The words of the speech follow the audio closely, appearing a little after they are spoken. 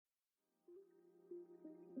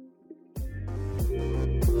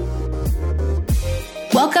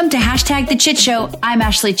Welcome to Hashtag The Chit Show. I'm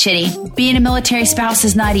Ashley Chitty. Being a military spouse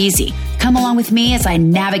is not easy. Come along with me as I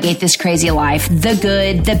navigate this crazy life, the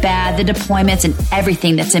good, the bad, the deployments, and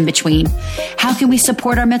everything that's in between. How can we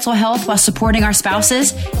support our mental health while supporting our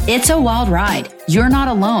spouses? It's a wild ride. You're not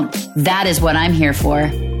alone. That is what I'm here for.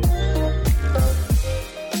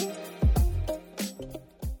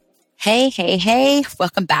 Hey.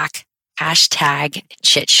 Welcome back. Hashtag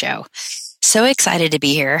Chit Show. So excited to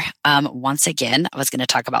be here. Once again, I was going to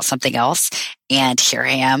talk about something else, and here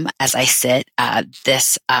I am as I sit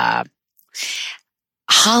this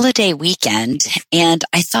holiday weekend, and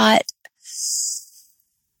I thought,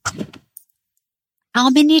 how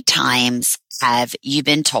many times have you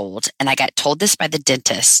been told, and I got told this by the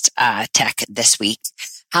dentist tech this week,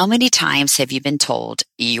 how many times have you been told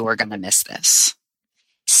you're going to miss this?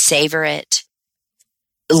 Savor it.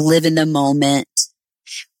 Live in the moment.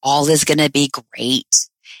 All is going to be great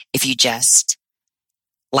if you just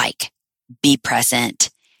be present.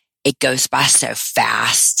 It goes by so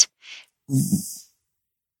fast.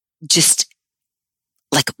 Just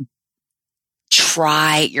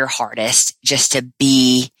try your hardest just to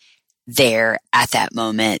be there at that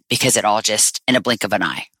moment, because it all just in a blink of an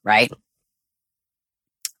eye, right?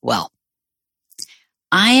 Well,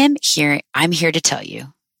 I'm here to tell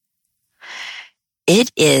you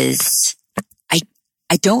it is,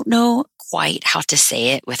 I don't know quite how to say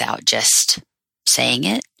it without just saying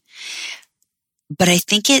it, but I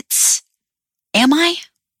think it's, am I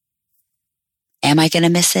going to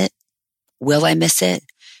miss it? Will I miss it?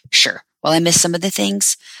 Sure. Will I miss some of the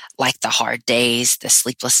things, like the hard days, the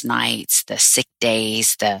sleepless nights, the sick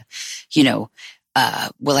days, will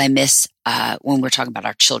I miss, when we're talking about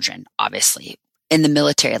our children, obviously. In the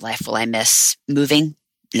military life, will I miss moving?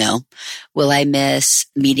 No. Will I miss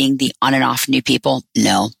meeting the on and off new people?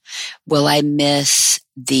 No. Will I miss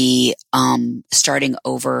the starting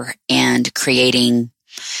over and creating,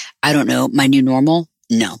 my new normal?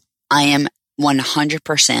 No. I am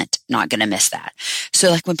 100% not going to miss that.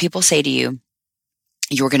 So when people say to you,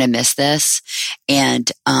 you're going to miss this, and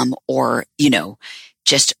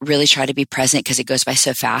just really try to be present because it goes by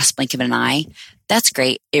so fast, blink of an eye. That's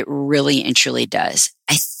great. It really and truly does.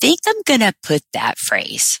 I think I'm going to put that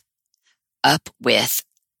phrase up with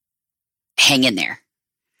hang in there.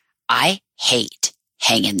 I hate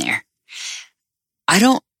hang in there.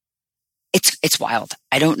 It's wild.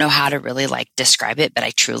 I don't know how to really describe it, but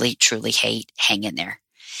I truly, truly hate hang in there.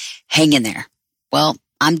 Hang in there. Well,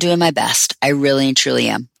 I'm doing my best. I really and truly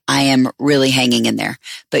am. I am really hanging in there,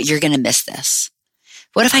 but you're going to miss this.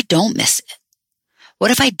 What if I don't miss it?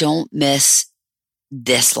 What if I don't miss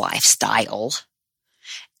this lifestyle?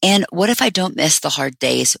 And what if I don't miss the hard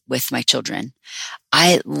days with my children?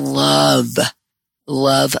 I love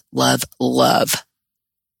all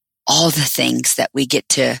the things that we get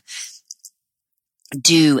to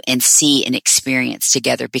do and see and experience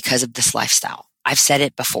together because of this lifestyle. I've said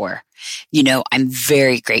it before. I'm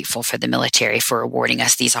very grateful for the military for awarding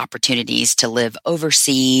us these opportunities to live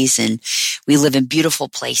overseas, and we live in beautiful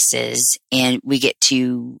places, and we get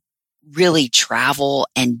to really travel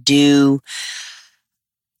and do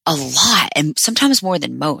a lot, and sometimes more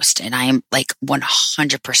than most. And I am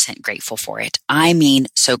 100% grateful for it. I mean,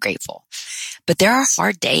 so grateful. But there are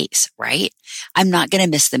hard days, right? I'm not going to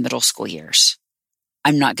miss the middle school years.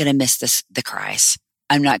 I'm not going to miss the cries.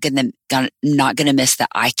 I'm not going to miss that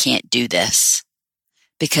I can't do this,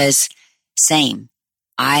 because same,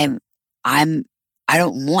 I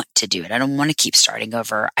don't want to do it. I don't want to keep starting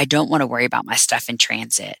over. I don't want to worry about my stuff in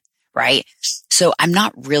transit, right? So I'm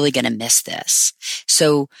not really going to miss this.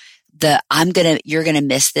 So you're going to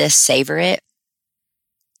miss this, savor it.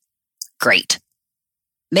 Great.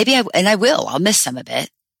 Maybe I will. I'll miss some of it.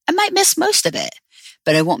 I might miss most of it,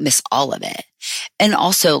 but I won't miss all of it. And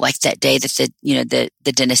also that day that the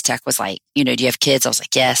dentist tech was like, do you have kids? I was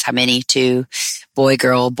like, yes. How many? 2, boy,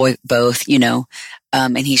 girl, boy, both, and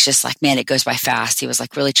he's just like, man, it goes by fast. He was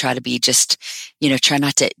like, really try to be just, try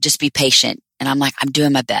not to just be patient. And I'm like, I'm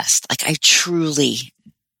doing my best. I truly,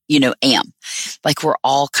 am. We're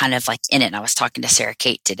all kind of in it. And I was talking to Sarah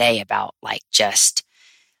Kate today about just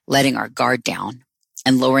letting our guard down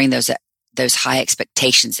and lowering those high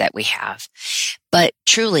expectations that we have. But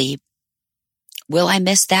truly, will I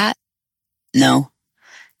miss that? No.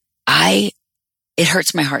 It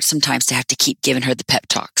hurts my heart sometimes to have to keep giving her the pep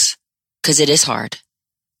talks, because it is hard.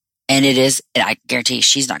 And I guarantee you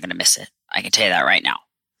she's not going to miss it. I can tell you that right now.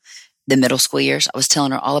 The middle school years, I was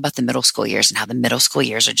telling her all about the middle school years and how the middle school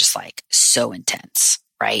years are just so intense,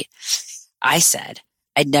 right? I said,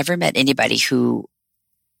 I'd never met anybody who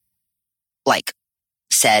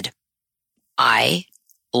said, I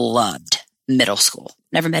loved middle school.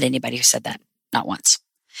 Never met anybody who said that. Not once.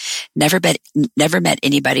 Never met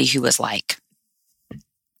anybody who was like,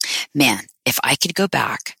 man, if I could go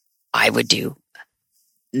back, I would do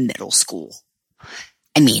middle school.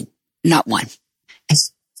 I mean, not one.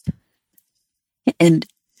 And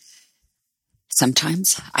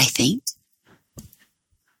sometimes I think,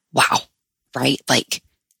 wow, right? Like,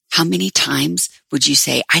 how many times would you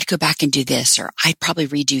say, I'd go back and do this, or I'd probably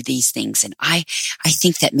redo these things. And I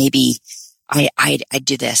think that maybe I'd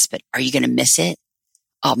do this, but are you going to miss it?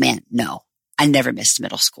 Oh man, no, I never missed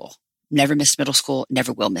middle school. Never missed middle school.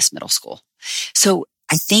 Never will miss middle school. So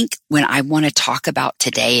I think when I want to talk about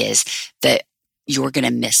today is that you're going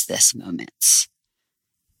to miss this moments.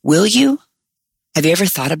 Will you? Have you ever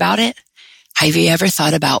thought about it? Have you ever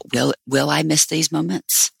thought about, will I miss these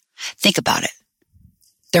moments? Think about it.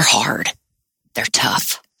 They're hard. They're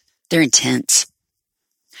tough. They're intense.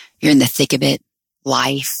 You're in the thick of it.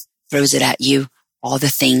 Life throws it at you. All the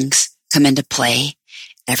things come into play.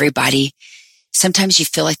 Everybody. Sometimes you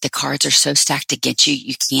feel like the cards are so stacked against you,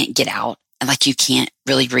 you can't get out, and like you can't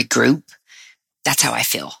really regroup. That's how I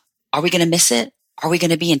feel. Are we going to miss it? Are we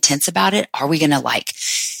going to be intense about it? Are we going to like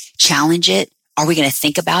challenge it? Are we going to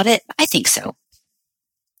think about it? I think so.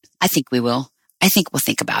 I think we will. I think we'll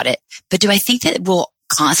think about it. But do I think that we'll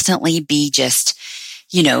constantly be just,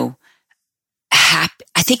 happy?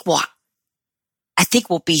 I think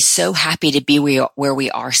we'll be so happy to be where we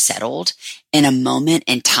are settled in a moment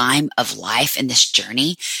in time of life in this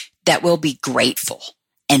journey that we'll be grateful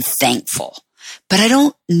and thankful. But I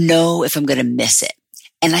don't know if I'm going to miss it.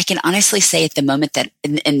 And I can honestly say at the moment that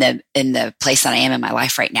in the place that I am in my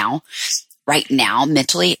life right now,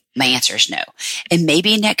 mentally, my answer is no. And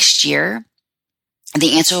maybe next year,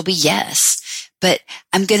 the answer will be yes. But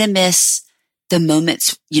I'm going to miss the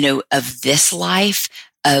moments, of this life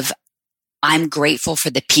of I'm grateful for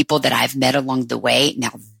the people that I've met along the way.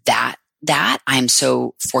 Now that I'm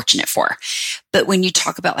so fortunate for. But when you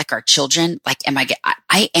talk about like our children, like,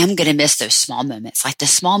 I am going to miss those small moments, like the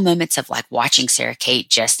small moments of like watching Sarah Kate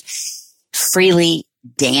just freely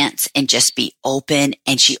dance and just be open.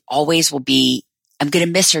 And she always will be, I'm going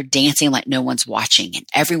to miss her dancing like no one's watching. And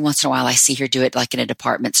every once in a while I see her do it like in a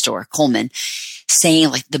department store, Coleman, saying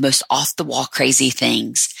like the most off the wall crazy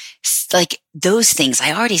things. Like those things,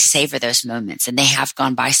 I already savor those moments and they have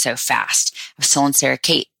gone by so fast. I was telling Sarah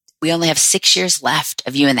Kate, we only have 6 years left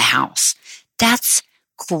of you in the house. That's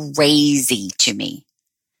crazy to me.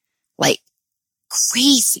 Like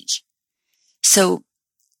crazy. So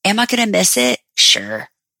am I going to miss it? Sure.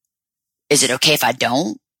 Is it okay if I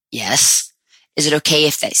don't? Yes. Is it okay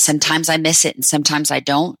if sometimes I miss it and sometimes I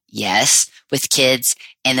don't? Yes. With kids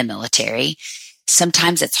and the military.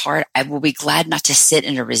 Sometimes it's hard. I will be glad not to sit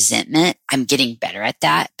in a resentment. I'm getting better at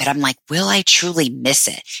that. But I'm like, will I truly miss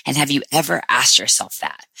it? And have you ever asked yourself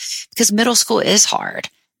that? Because middle school is hard.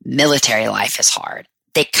 Military life is hard.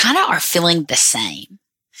 They kind of are feeling the same.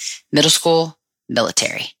 Middle school,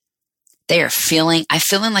 military. I'm feeling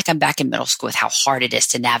like I'm back in middle school with how hard it is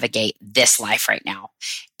to navigate this life right now.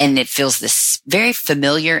 And it feels this very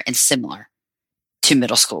familiar and similar to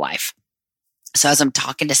middle school life. So as I'm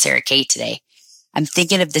talking to Sarah Kate today, I'm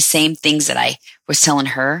thinking of the same things that I was telling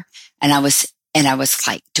her. And I was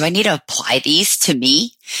like, do I need to apply these to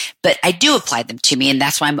me? But I do apply them to me. And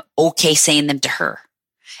that's why I'm okay saying them to her.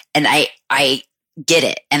 And I get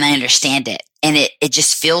it and I understand it. And it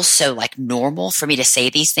just feels so like normal for me to say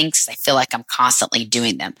these things. I feel like I'm constantly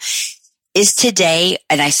doing them. Is today,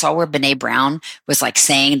 and I saw where Brené Brown was like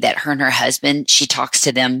saying that her and her husband, she talks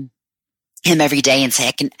to him every day and say,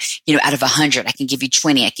 I can, out of 100, I can give you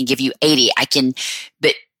 20, I can give you 80,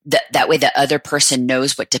 but that way the other person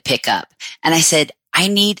knows what to pick up. And I said,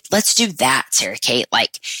 let's do that, Sarah Kate.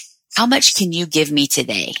 Like, how much can you give me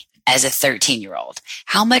today as a 13-year-old?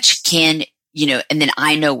 How much can, and then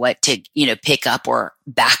I know what to, pick up or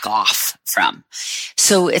back off from.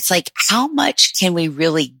 So it's like, how much can we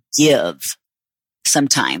really give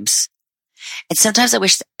sometimes? And sometimes I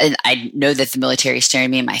wish, and I know that the military is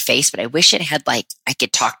staring me in my face, but I wish it had like, I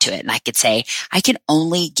could talk to it and I could say, I can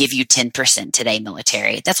only give you 10% today,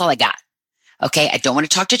 military. That's all I got. Okay. I don't want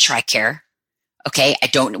to talk to TRICARE. Okay. I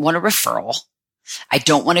don't want a referral. I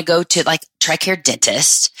don't want to go to like TRICARE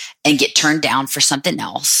dentist and get turned down for something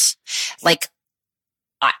else. Like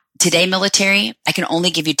today, military, I can only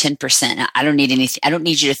give you 10%. I don't need anything. I don't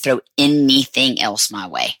need you to throw anything else my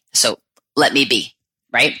way. So let me be,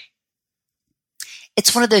 right?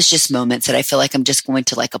 It's one of those just moments that I feel like I'm just going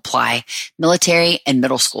to like apply military and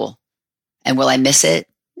middle school. And will I miss it?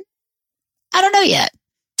 I don't know yet.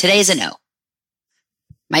 Today is a no.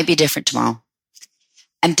 Might be different tomorrow.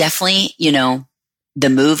 I'm definitely, The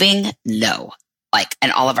moving, no. Like,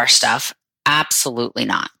 and all of our stuff, absolutely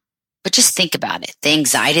not. But just think about it. The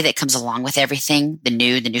anxiety that comes along with everything, the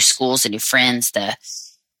new schools, the new friends, the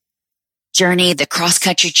journey, the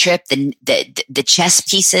cross-country trip, the chess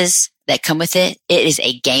pieces that come with it. It is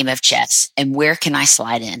a game of chess. And where can I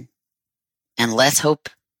slide in? And let's hope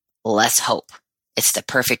it's the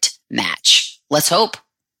perfect match. Let's hope.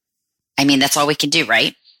 I mean, that's all we can do,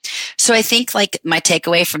 right? So I think like my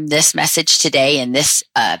takeaway from this message today and this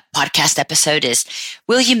podcast episode is,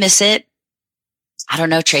 will you miss it? I don't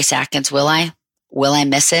know, Trace Atkins, will I? Will I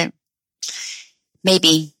miss it?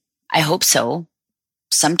 Maybe. I hope so.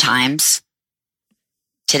 Sometimes.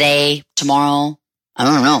 Today, tomorrow. I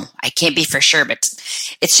don't know. I can't be for sure, but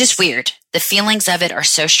it's just weird. The feelings of it are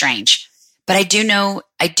so strange. But I do know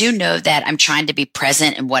that I'm trying to be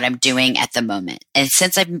present in what I'm doing at the moment. And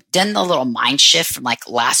since I've done the little mind shift from like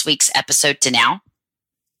last week's episode to now,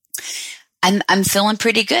 I'm feeling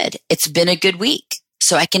pretty good. It's been a good week.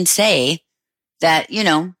 So I can say that, you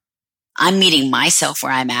know, I'm meeting myself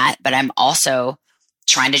where I'm at, but I'm also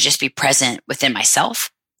trying to just be present within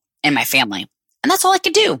myself and my family. And that's all I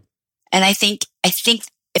can do. And I think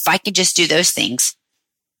if I can just do those things,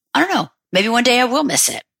 I don't know, maybe one day I will miss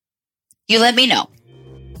it. You let me know.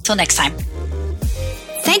 Till next time.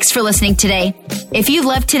 Thanks for listening today. If you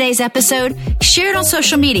loved today's episode, share it on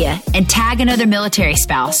social media and tag another military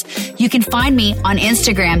spouse. You can find me on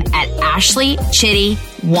Instagram at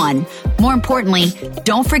AshleyChitty1. More importantly,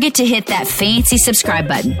 don't forget to hit that fancy subscribe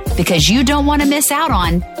button because you don't want to miss out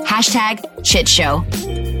on #ChitShow.